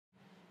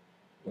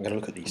I'm going to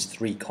look at these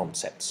three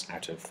concepts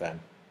out of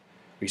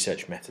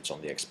research methods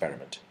on the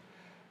experiment.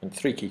 And the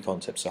three key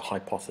concepts are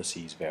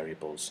hypotheses,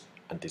 variables,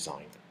 and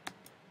design.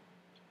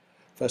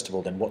 First of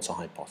all, then, what's a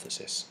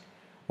hypothesis?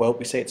 Well,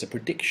 we say it's a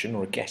prediction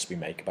or a guess we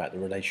make about the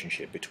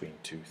relationship between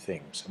two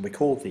things, and we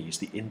call these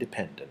the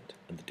independent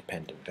and the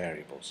dependent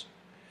variables.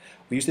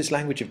 We use this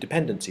language of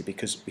dependency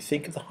because we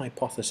think of the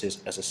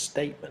hypothesis as a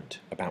statement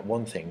about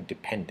one thing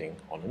depending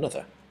on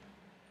another.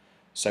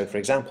 So, for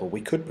example, we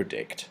could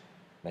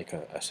make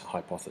a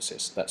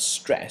hypothesis that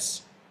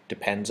stress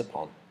depends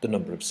upon the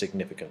number of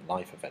significant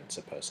life events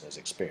a person has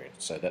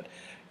experienced, so that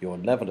your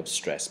level of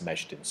stress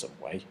measured in some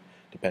way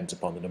depends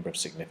upon the number of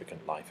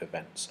significant life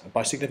events. And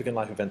by significant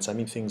life events, I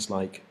mean things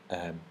like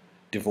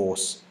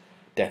divorce,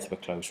 death of a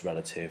close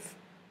relative,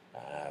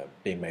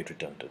 being made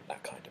redundant,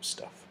 that kind of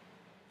stuff.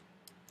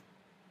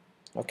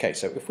 Okay,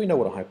 so if we know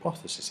what a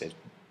hypothesis is,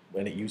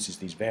 when it uses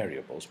these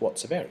variables,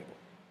 what's a variable?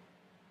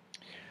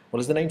 Well,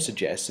 as the name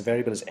suggests, a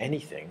variable is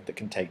anything that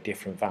can take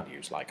different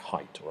values like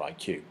height or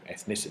IQ,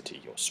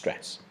 ethnicity or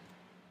stress.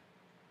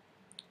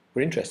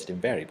 We're interested in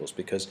variables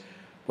because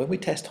when we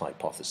test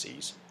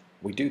hypotheses,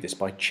 we do this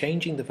by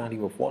changing the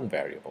value of one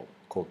variable,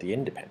 called the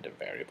independent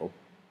variable,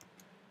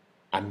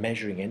 and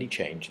measuring any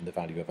change in the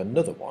value of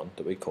another one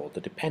that we call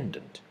the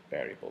dependent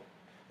variable.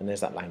 And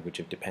there's that language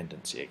of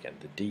dependency again.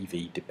 The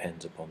dv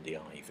depends upon the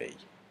iv.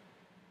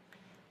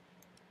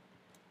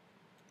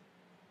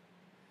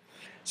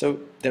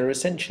 So there are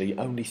essentially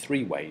only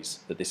three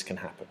ways that this can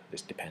happen,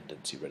 this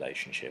dependency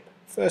relationship.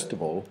 First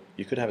of all,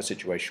 you could have a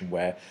situation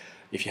where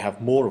if you have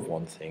more of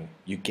one thing,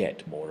 you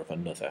get more of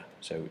another.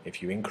 So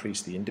if you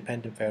increase the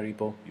independent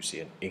variable, you see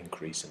an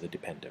increase in the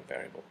dependent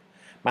variable.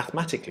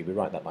 Mathematically, we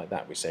write that like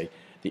that. We say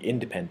the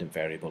independent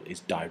variable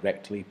is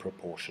directly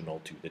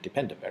proportional to the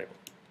dependent variable.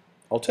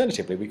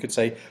 Alternatively, we could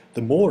say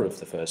the more of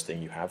the first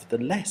thing you have, the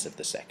less of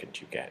the second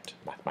you get.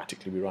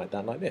 Mathematically, we write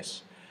that like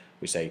this.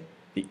 We say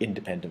the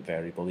independent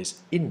variable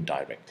is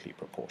indirectly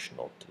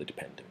proportional to the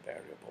dependent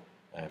variable.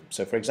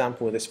 So for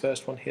example, with this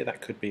first one here,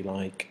 that could be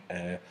like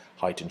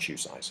height and shoe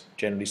size.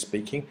 Generally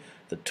speaking,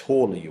 the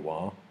taller you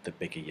are, the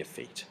bigger your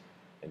feet.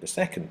 In the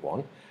second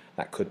one,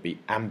 that could be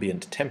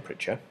ambient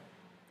temperature,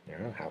 you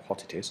know, how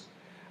hot it is,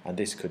 and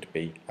this could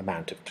be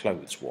amount of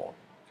clothes worn,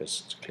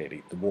 because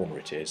clearly the warmer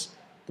it is,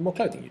 the more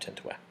clothing you tend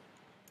to wear.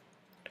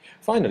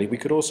 Finally, we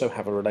could also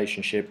have a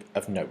relationship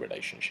of no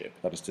relationship.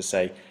 That is to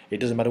say, it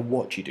doesn't matter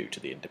what you do to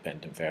the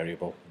independent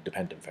variable, the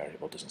dependent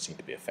variable doesn't seem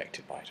to be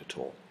affected by it at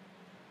all.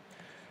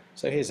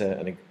 So here's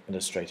an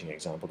illustrating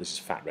example. This is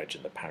Fat Reg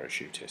and the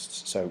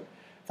parachutists. So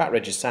Fat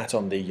Reg is sat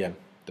on the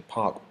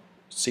park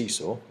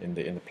seesaw in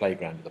the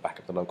playground at the back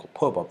of the local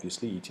pub,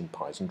 obviously, eating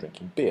pies and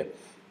drinking beer.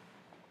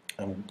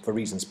 And for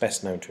reasons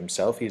best known to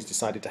himself, he has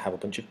decided to have a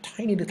bunch of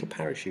tiny little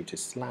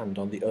parachutists land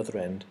on the other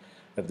end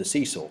of the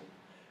seesaw.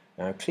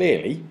 Now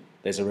clearly,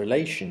 there's a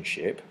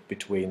relationship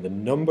between the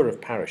number of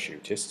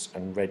parachutists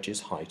and Reg's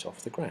height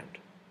off the ground.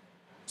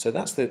 So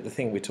that's the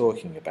thing we're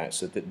talking about,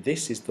 so that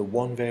this is the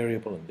one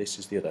variable and this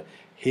is the other.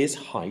 His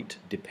height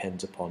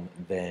depends upon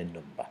their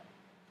number.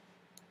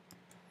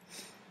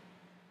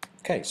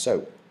 Okay,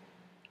 so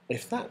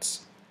if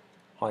that's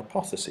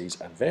hypotheses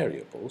and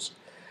variables,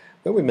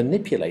 when we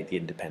manipulate the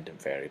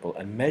independent variable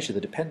and measure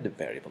the dependent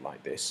variable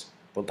like this,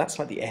 well, that's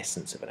like the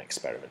essence of an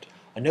experiment.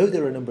 I know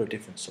there are a number of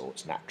different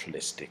sorts,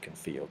 naturalistic and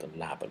field and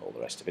lab and all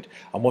the rest of it,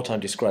 and what I'm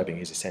describing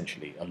is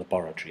essentially a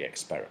laboratory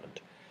experiment.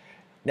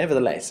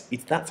 Nevertheless,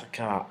 that's like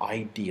our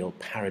ideal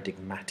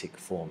paradigmatic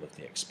form of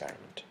the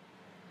experiment.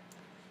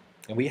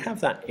 And we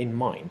have that in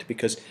mind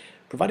because,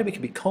 provided we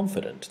can be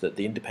confident that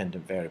the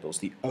independent variable is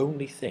the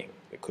only thing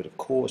that could have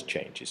caused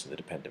changes in the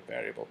dependent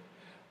variable,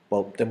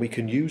 well, then we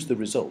can use the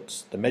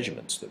results, the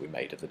measurements that we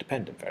made of the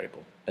dependent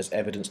variable, as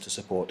evidence to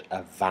support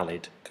a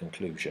valid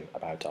conclusion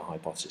about our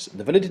hypothesis. And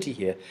the validity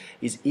here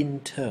is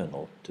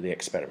internal to the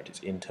experiment, it's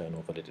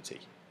internal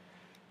validity.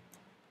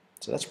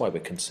 So that's why we're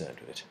concerned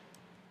with it.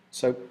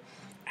 So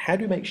how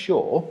do we make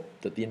sure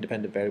that the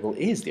independent variable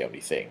is the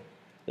only thing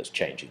that's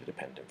changing the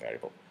dependent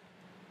variable?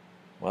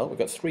 Well, we've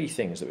got three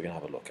things that we're going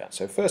to have a look at.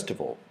 So first of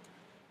all,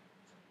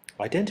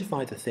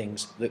 identify the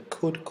things that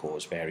could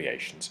cause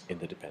variations in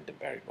the dependent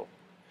variable.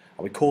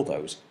 And we call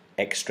those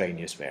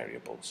extraneous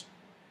variables.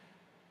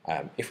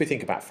 If we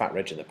think about Fat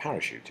Reg and the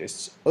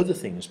parachutists, other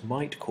things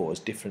might cause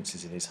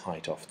differences in his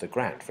height off the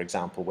ground. For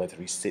example, whether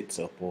he sits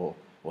up or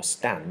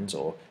stands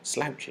or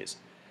slouches.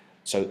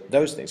 So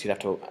those things, he'd have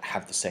to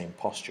have the same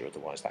posture,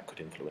 otherwise that could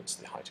influence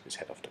the height of his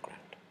head off the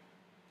ground.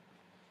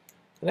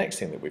 The next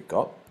thing that we've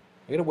got,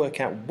 we're going to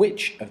work out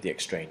which of the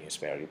extraneous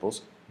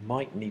variables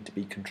might need to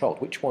be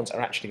controlled, which ones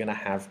are actually going to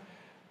have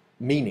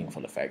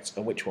meaningful effects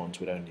and which ones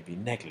would only be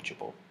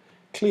negligible.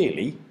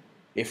 Clearly,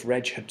 if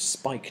Reg had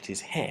spiked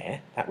his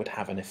hair, that would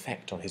have an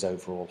effect on his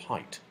overall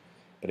height,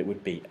 but it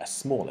would be a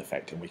small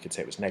effect and we could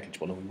say it was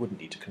negligible and we wouldn't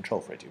need to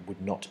control for it. It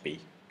would not be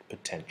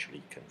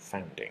potentially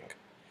confounding.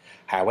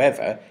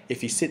 However,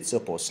 if he sits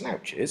up or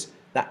slouches,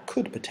 that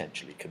could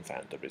potentially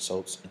confound the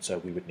results, and so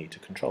we would need to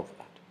control for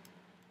that.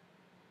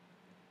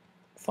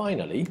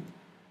 Finally,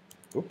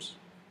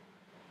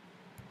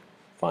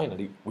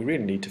 Finally, we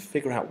really need to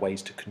figure out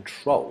ways to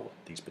control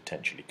these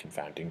potentially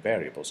confounding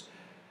variables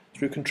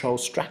through control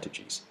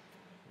strategies.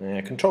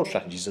 Control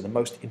strategies are the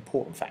most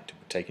important factor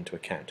we take into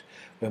account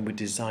when we're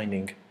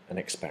designing an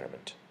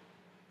experiment.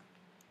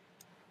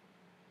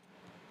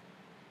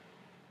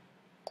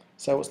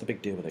 So what's the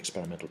big deal with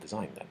experimental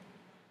design then?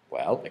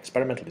 Well,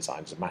 experimental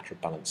design is a matter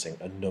of balancing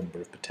a number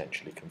of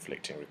potentially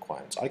conflicting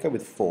requirements. I go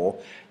with 4.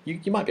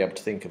 You might be able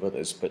to think of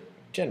others, but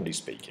generally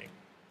speaking,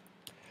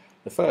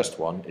 the first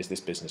one is this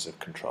business of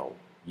control.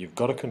 You've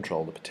got to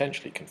control the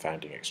potentially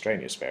confounding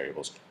extraneous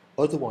variables,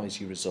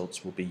 otherwise your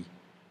results will be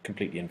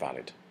completely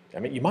invalid. I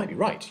mean, you might be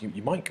right,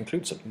 you might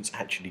conclude something that's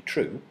actually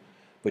true,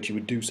 but you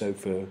would do so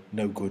for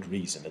no good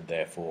reason, and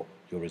therefore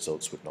your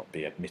results would not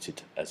be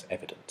admitted as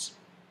evidence.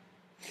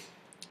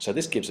 So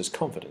this gives us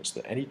confidence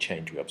that any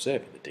change we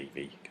observe in the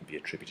DV can be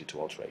attributed to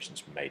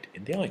alterations made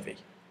in the IV.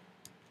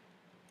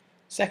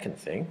 Second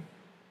thing,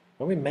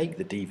 when we make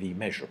the DV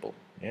measurable,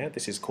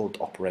 this is called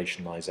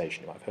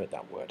operationalization, I've heard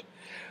that word.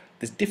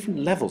 There's different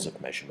levels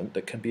of measurement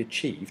that can be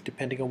achieved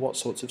depending on what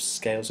sorts of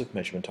scales of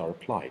measurement are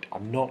applied.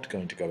 I'm not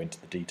going to go into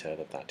the detail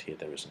of that here,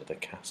 there is another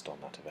cast on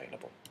that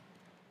available.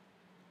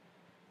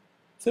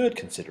 Third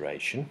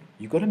consideration,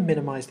 you've got to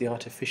minimise the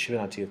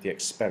artificiality of the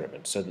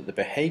experiment so that the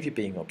behaviour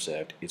being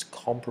observed is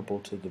comparable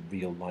to the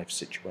real life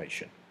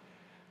situation.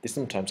 This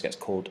sometimes gets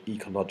called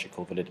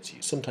ecological validity.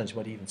 Sometimes you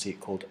might even see it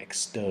called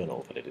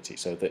external validity.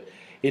 So that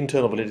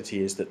internal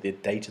validity is that the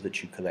data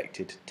that you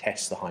collected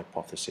tests the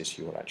hypothesis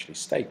you are actually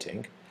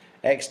stating.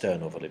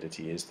 External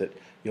validity is that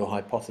your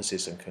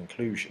hypothesis and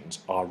conclusions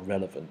are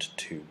relevant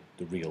to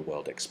the real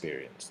world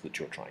experience that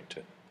you're trying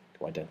to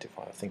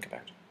identify or think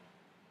about.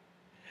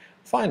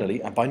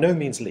 Finally, and by no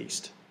means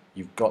least,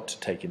 you've got to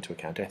take into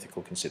account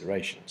ethical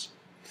considerations.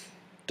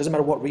 It doesn't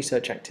matter what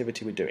research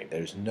activity we're doing,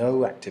 there is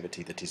no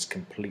activity that is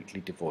completely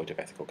devoid of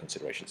ethical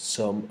considerations.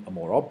 Some are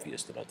more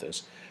obvious than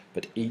others,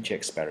 but each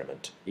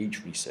experiment,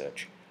 each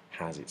research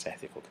has its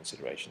ethical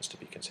considerations to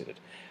be considered.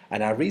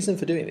 And our reason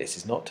for doing this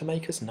is not to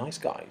make us nice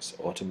guys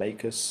or to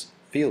make us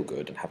feel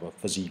good and have a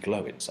fuzzy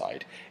glow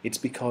inside. It's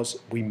because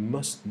we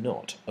must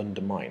not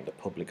undermine the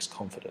public's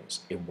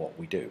confidence in what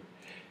we do.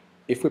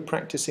 If we're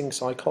practicing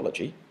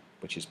psychology,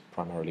 which is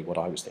primarily what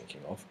I was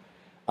thinking of,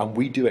 and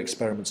we do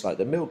experiments like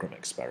the Milgram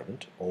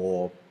experiment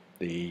or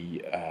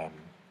the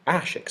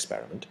Ash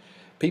experiment,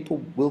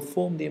 people will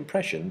form the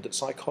impression that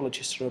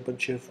psychologists are a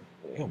bunch of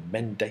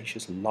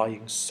mendacious,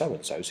 lying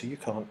so-and-so who you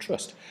can't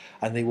trust,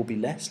 and they will be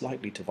less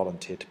likely to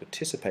volunteer to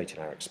participate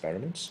in our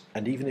experiments,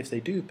 and even if they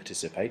do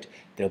participate,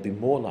 they'll be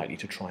more likely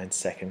to try and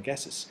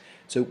second-guess us.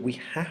 So we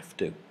have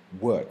to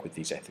work with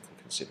these ethical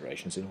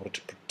considerations in order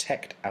to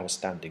protect our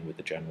standing with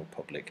the general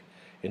public,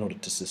 in order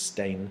to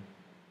sustain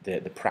the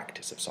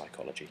practice of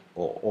psychology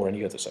or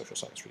any other social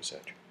science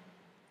research.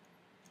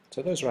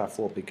 So those are our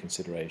 4 big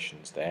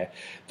considerations there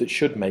that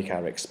should make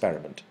our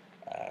experiment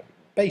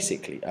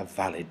basically a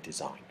valid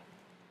design.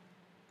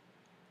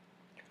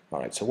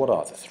 Alright, so what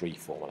are the 3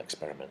 formal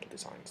experimental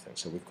designs then?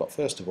 So we've got,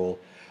 first of all,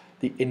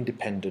 the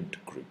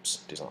independent groups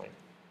design.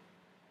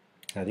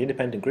 Now the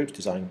independent groups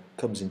design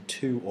comes in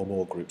 2 or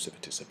more groups of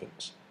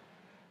participants.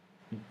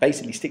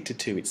 Basically stick to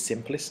 2, it's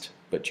simplest,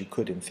 but you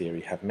could in theory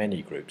have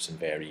many groups and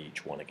vary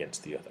each one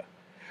against the other.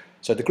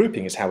 So the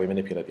grouping is how we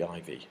manipulate the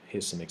IV.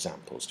 Here's some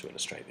examples to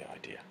illustrate the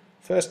idea.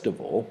 First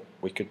of all,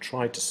 we could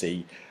try to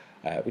see,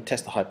 we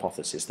test the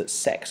hypothesis that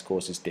sex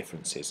causes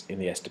differences in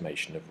the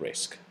estimation of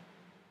risk.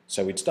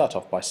 So we'd start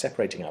off by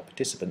separating our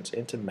participants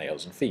into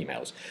males and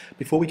females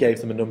before we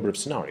gave them a number of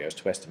scenarios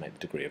to estimate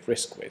the degree of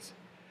risk with.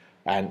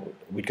 And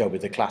we'd go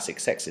with the classic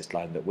sexist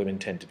line that women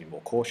tend to be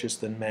more cautious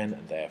than men,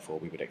 and therefore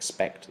we would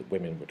expect that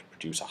women would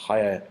produce a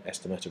higher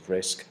estimate of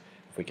risk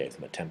if we gave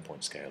them a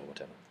 10-point scale or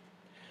whatever.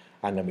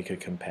 And then we could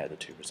compare the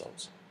 2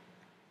 results.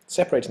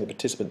 Separating the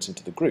participants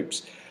into the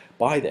groups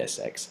by their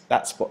sex,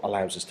 that's what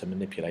allows us to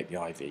manipulate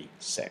the IV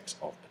sex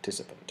of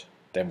participant.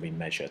 Then we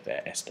measure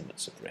their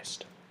estimates of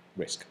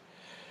risk.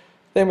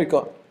 Then we've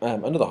got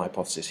another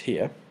hypothesis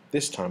here.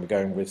 This time we're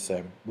going with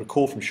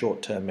recall from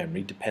short-term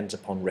memory depends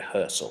upon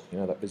rehearsal. You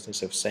know, that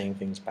business of saying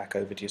things back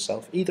over to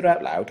yourself, either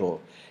out loud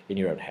or in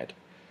your own head.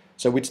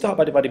 So we'd start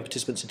by dividing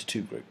participants into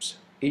 2 groups.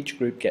 Each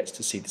group gets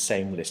to see the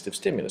same list of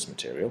stimulus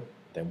material.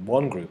 Then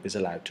one group is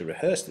allowed to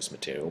rehearse this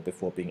material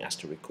before being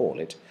asked to recall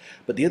it,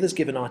 but the others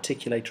give an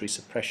articulatory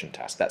suppression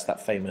task. That's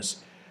that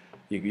famous,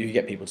 you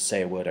get people to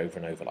say a word over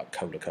and over like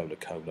cola, cola,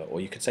 cola, or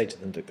you could say to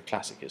them that the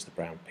classic is the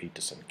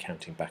Brown-Peterson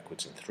counting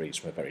backwards in 3s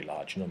from a very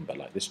large number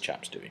like this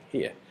chap's doing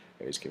here.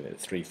 He's giving it a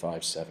 3,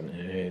 5,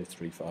 7,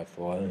 3, 5,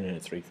 4,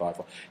 3, 5,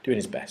 4, doing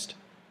his best.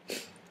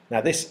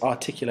 Now this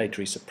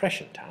articulatory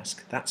suppression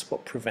task, that's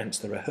what prevents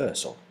the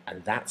rehearsal,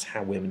 and that's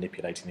how we're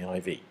manipulating the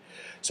IV.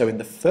 So in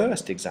the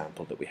first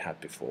example that we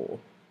had before,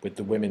 with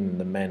the women and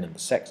the men and the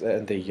sex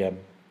and the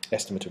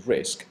estimate of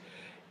risk,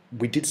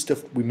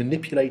 we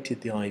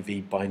manipulated the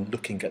IV by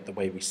looking at the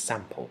way we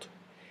sampled.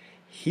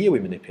 Here we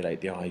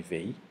manipulate the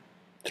IV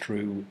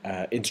through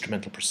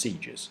instrumental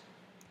procedures.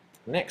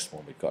 The next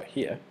one we've got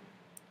here,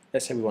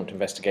 let's say we want to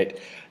investigate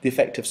the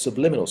effect of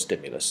subliminal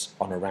stimulus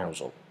on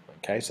arousal.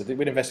 Okay, so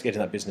we're investigating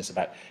that business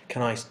about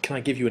can I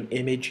give you an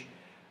image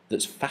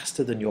that's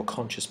faster than your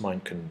conscious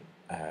mind can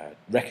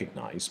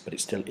recognize, but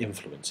it still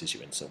influences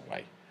you in some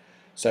way.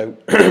 So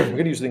we're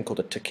going to use a thing called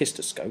a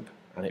tachistoscope,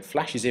 and it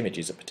flashes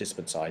images at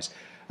participants' eyes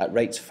at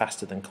rates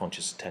faster than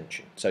conscious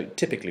attention. So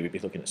typically we'd be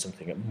looking at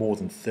something at more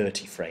than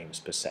 30 frames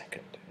per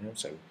second.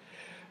 So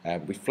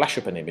we flash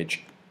up an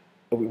image,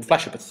 we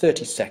flash up a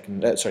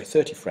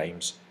 30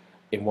 frames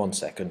in 1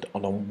 second,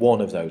 and on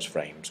one of those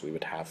frames we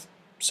would have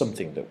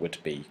something that would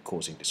be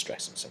causing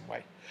distress in some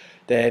way.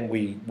 Then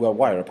we will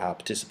wire up our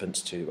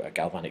participants to a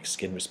galvanic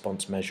skin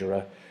response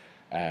measurer,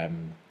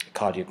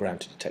 cardiogram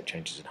to detect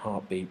changes in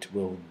heartbeat.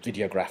 We'll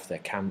video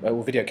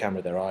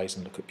camera their eyes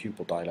and look at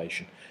pupil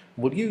dilation.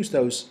 We'll use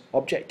those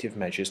objective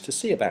measures to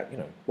see about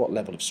what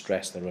level of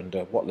stress they're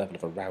under, what level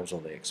of arousal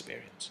they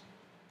experience.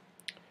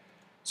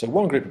 So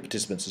one group of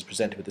participants is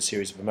presented with a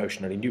series of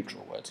emotionally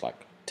neutral words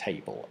like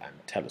table and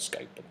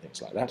telescope and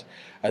things like that,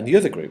 and the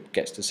other group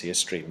gets to see a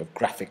stream of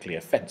graphically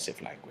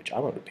offensive language. I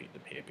won't repeat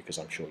them here because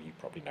I'm sure you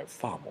probably know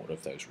far more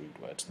of those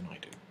rude words than I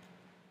do.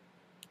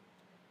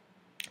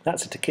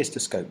 That's a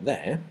tachistoscope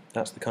there.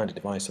 That's the kind of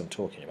device I'm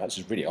talking about. This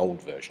is a really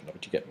old version of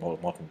it. You get more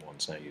modern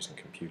ones now using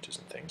computers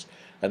and things.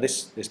 And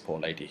this poor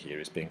lady here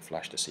is being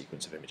flashed a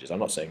sequence of images. I'm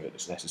not saying that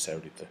it's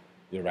necessarily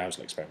the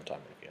arousal experiment I'm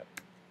looking at.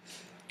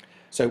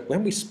 So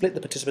when we split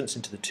the participants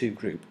into the two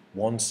groups,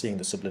 one seeing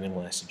the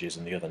subliminal messages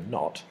and the other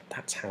not,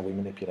 that's how we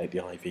manipulate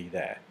the IV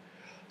there.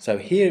 So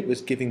here it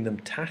was giving them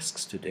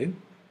tasks to do,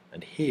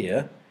 and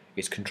here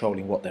it's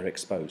controlling what they're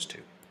exposed to.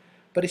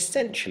 But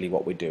essentially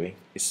what we're doing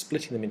is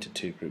splitting them into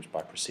two groups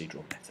by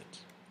procedural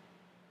methods.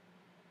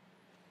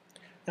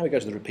 Now we go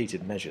to the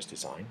repeated measures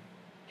design.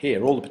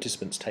 Here all the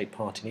participants take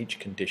part in each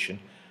condition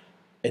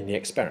in the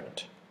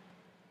experiment.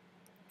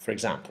 For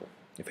example,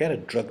 if we had a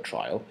drug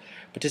trial,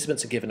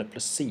 participants are given a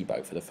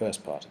placebo for the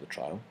first part of the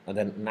trial and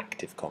then an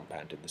active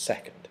compound in the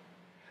second.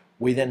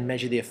 We then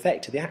measure the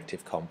effect of the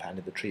active compound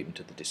in the treatment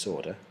of the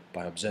disorder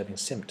by observing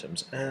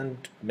symptoms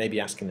and maybe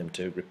asking them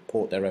to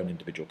report their own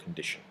individual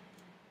condition.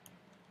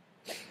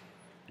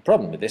 The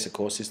problem with this, of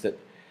course, is that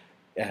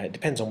it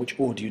depends on which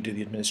order you do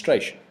the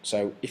administration.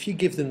 So if you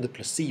give them the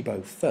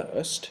placebo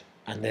first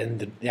and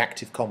then the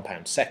active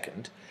compound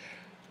second,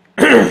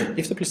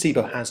 if the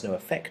placebo has no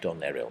effect on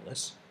their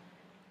illness,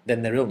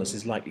 then their illness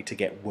is likely to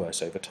get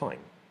worse over time.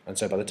 And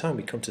so by the time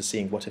we come to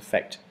seeing what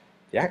effect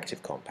the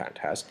active compound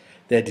has,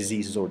 their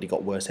disease has already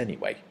got worse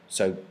anyway.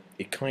 So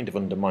it kind of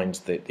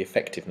undermines the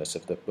effectiveness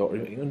of or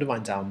it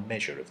undermines our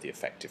measure of the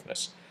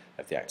effectiveness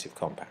of the active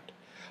compound.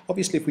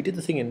 Obviously, if we did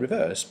the thing in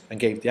reverse and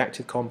gave the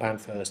active compound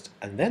first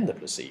and then the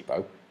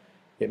placebo,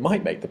 it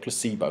might make the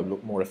placebo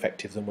look more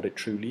effective than what it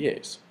truly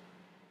is.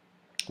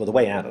 Well, the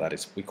way out of that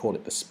is we call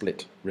it the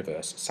split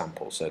reverse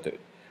sample, so that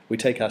we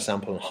take our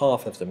sample and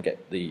half of them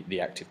get the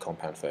active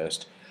compound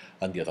first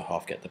and the other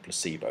half get the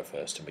placebo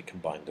first, and we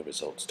combine the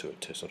results to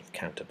sort of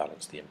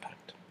counterbalance the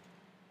impact.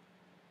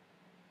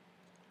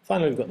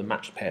 Finally, we've got the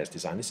matched pairs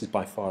design. This is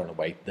by far and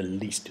away the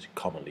least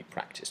commonly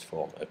practiced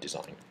form of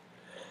design.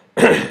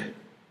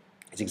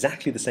 It's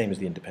exactly the same as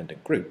the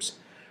independent groups,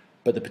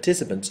 but the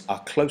participants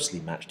are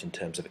closely matched in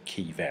terms of a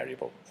key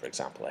variable, for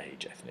example,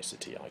 age,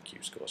 ethnicity,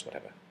 IQ scores,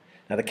 whatever.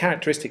 Now, the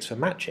characteristics for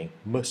matching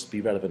must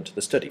be relevant to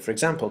the study. For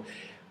example,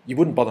 you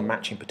wouldn't bother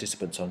matching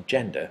participants on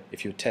gender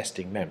if you were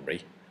testing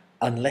memory,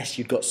 unless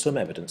you'd got some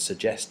evidence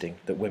suggesting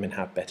that women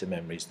have better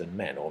memories than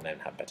men, or men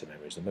have better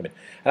memories than women.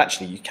 And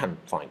actually, you can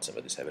find some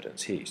of this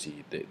evidence here. You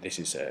see, this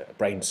is a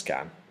brain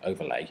scan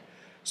overlay,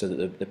 so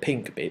that the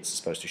pink bits are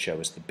supposed to show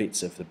us the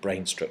bits of the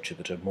brain structure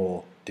that are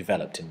more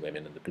developed in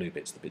women, and the blue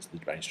bits, the bits of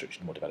the brain structure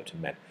that are more developed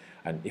in men.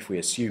 And if we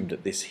assume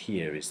that this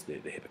here is the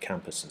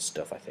hippocampus and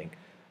stuff, I think,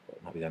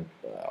 maybe then,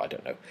 I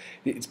don't know,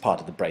 it's part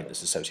of the brain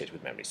that's associated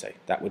with memory, say,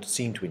 that would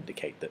seem to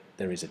indicate that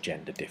there is a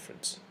gender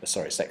difference,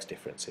 sex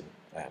difference in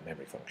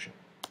memory function.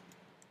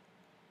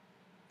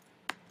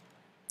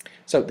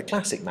 So the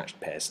classic matched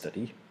pairs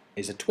study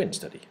is a twin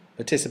study.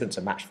 Participants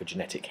are matched for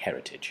genetic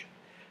heritage,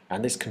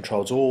 and this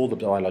controls all the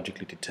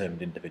biologically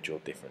determined individual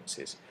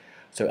differences.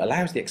 So it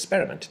allows the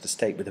experimenter to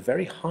state with a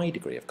very high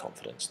degree of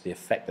confidence the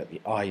effect that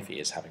the IV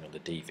is having on the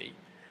DV,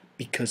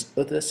 because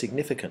other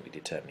significantly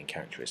determining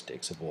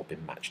characteristics have all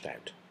been matched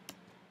out.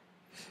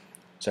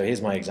 So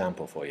here's my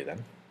example for you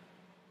then.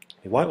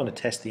 We might want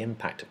to test the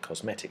impact of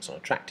cosmetics on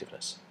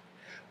attractiveness.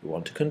 We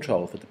want to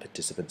control for the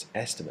participants'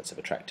 estimates of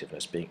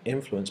attractiveness being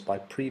influenced by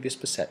previous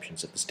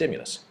perceptions of the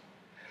stimulus.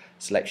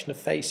 Selection of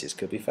faces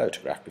could be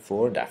photographed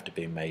before and after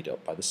being made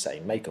up by the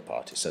same makeup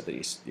artist, so that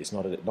it's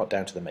not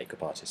down to the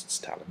makeup artist's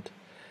talent,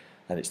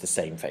 and it's the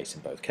same face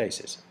in both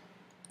cases.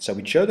 So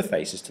we'd show the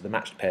faces to the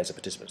matched pairs of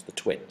participants, the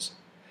twins.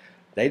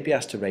 They'd be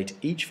asked to rate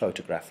each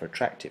photograph for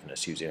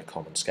attractiveness using a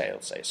common scale,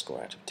 say a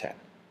score out of 10.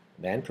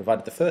 Then,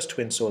 provided the first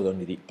twin saw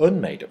only the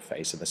unmade-up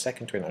face and the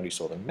second twin only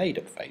saw the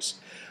made-up face,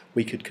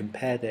 we could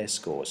compare their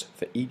scores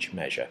for each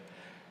measure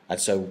and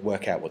so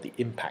work out what the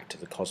impact of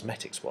the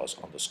cosmetics was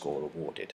on the score awarded.